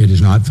 It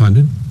is not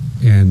funded,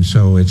 and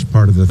so it's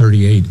part of the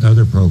 38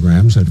 other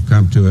programs that have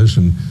come to us,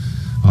 and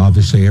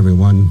obviously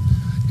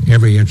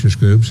every interest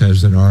group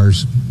says that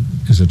ours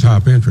is a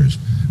top interest.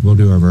 We'll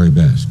do our very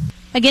best.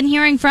 Again,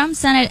 hearing from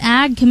Senate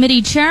Ag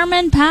Committee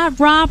Chairman Pat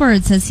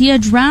Roberts as he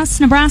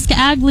addressed Nebraska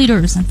ag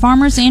leaders and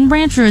farmers and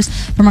ranchers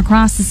from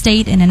across the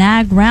state in an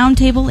ag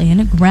roundtable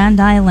in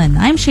Grand Island.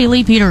 I'm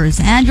Shaylee Peters,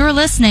 and you're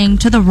listening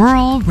to the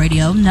Rural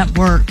Radio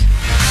Network.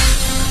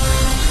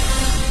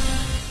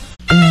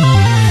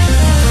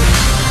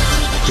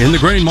 In the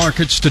grain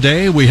markets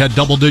today, we had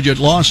double-digit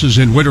losses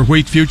in winter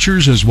wheat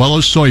futures as well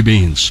as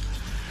soybeans.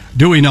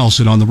 Dewey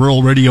Nelson on the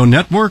Rural Radio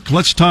Network.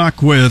 Let's talk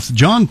with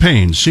John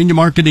Payne, Senior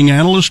Marketing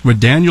Analyst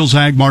with Daniels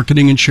Ag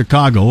Marketing in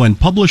Chicago and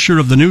publisher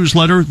of the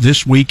newsletter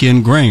This Week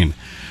in Grain.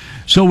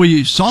 So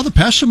we saw the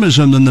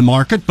pessimism in the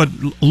market, but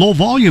low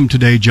volume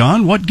today,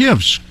 John. What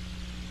gives?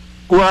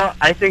 Well,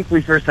 I think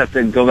we first have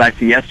to go back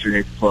to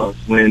yesterday's close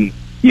when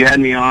you had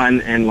me on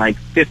and like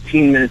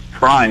 15 minutes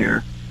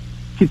prior,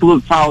 people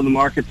who follow the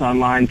markets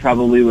online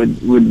probably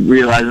would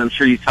realize, I'm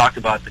sure you talked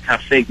about the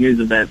kind of fake news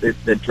event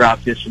that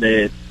dropped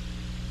yesterday at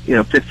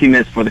 15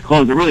 minutes before the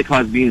close. It really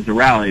caused beans to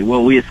rally.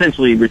 Well, we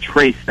essentially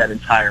retraced that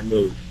entire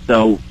move.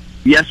 So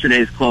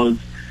yesterday's close,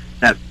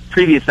 that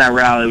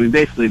rally, we've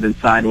basically been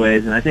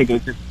sideways, and I think it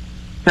was just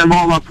kind of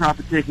all about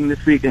profit taking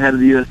this week ahead of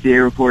the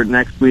USDA report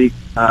next week.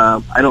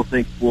 I don't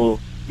think we'll,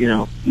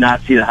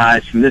 not see the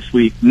highs from this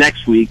week,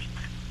 next week,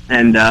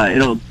 and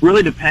it'll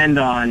really depend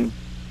on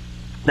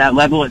that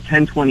level at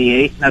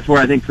 1028. That's where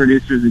I think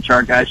producers and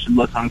chart guys should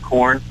look on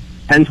corn.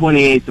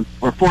 1028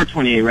 or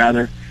 428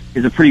 rather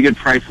is a pretty good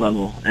price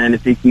level, and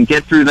if they can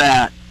get through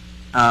that,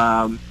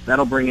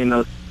 that'll bring in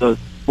those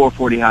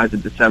 440 highs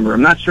of December.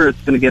 I'm not sure it's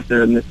going to get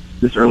there this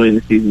early in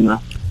the season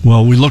though.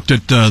 Well, we looked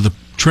at the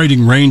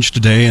trading range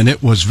today, and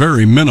it was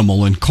very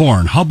minimal in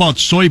corn. How about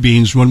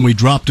soybeans when we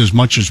dropped as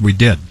much as we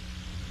did?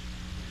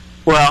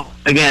 Well,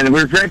 again,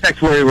 we're right back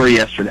to where we were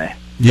yesterday.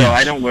 Yes. So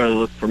I don't really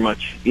look for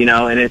much, and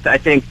I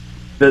think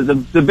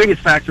the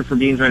biggest factor for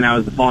beans right now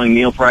is the falling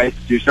meal price.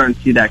 You're starting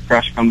to see that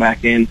crush come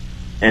back in,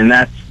 and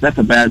that's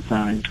a bad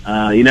sign.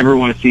 You never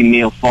want to see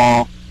meal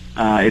fall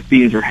if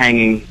beans are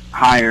hanging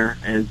higher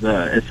as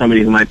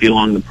somebody who might be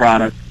along the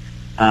product.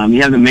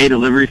 You have the May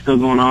delivery still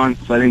going on,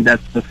 so I think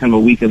that's kind of a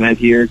weak event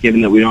here, given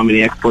that we don't have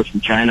any exports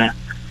from China,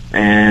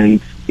 and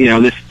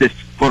this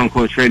quote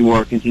unquote trade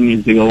war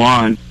continues to go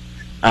on.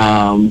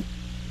 I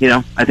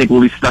think we'll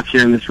be stuck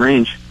here in this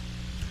range.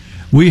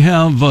 We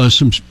have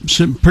some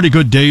pretty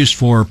good days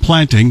for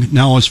planting.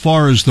 Now, as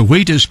far as the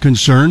wheat is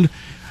concerned,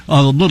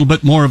 a little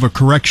bit more of a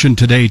correction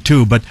today,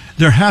 too, but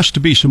there has to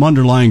be some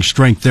underlying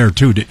strength there,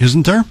 too,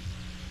 isn't there?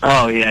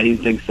 Oh, yeah, you'd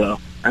think so.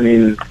 I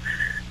mean,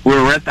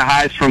 we're at the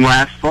highs from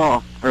last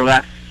fall, or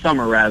last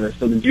summer, rather.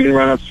 So the June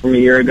run-ups from a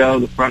year ago,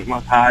 the front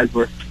month highs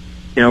were,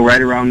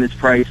 right around this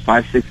price,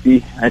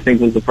 560, I think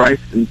was the price.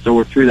 And so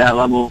we're through that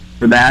level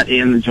for that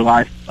and the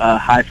July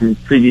high from the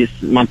previous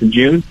month of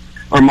June.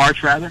 Or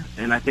March, rather,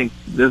 and I think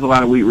there's a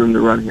lot of wheat room to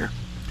run here.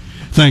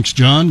 Thanks,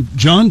 John.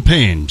 John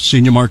Payne,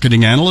 Senior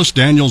Marketing Analyst,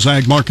 Daniels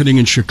Ag Marketing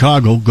in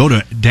Chicago. Go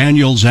to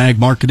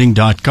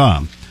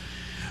danielsagmarketing.com.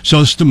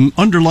 So some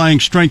underlying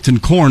strength in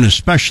corn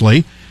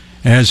especially,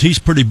 as he's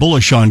pretty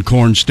bullish on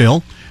corn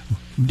still.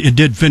 It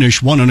did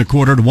finish 1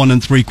 1/4 to 1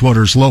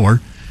 3/4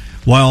 lower,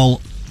 while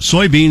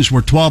soybeans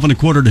were 12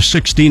 1/4 to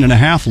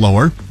 16.5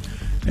 lower,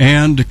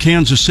 and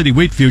Kansas City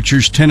wheat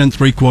futures 10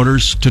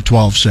 3/4 to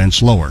 12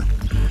 cents lower.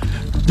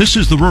 This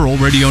is the Rural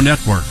Radio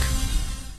Network.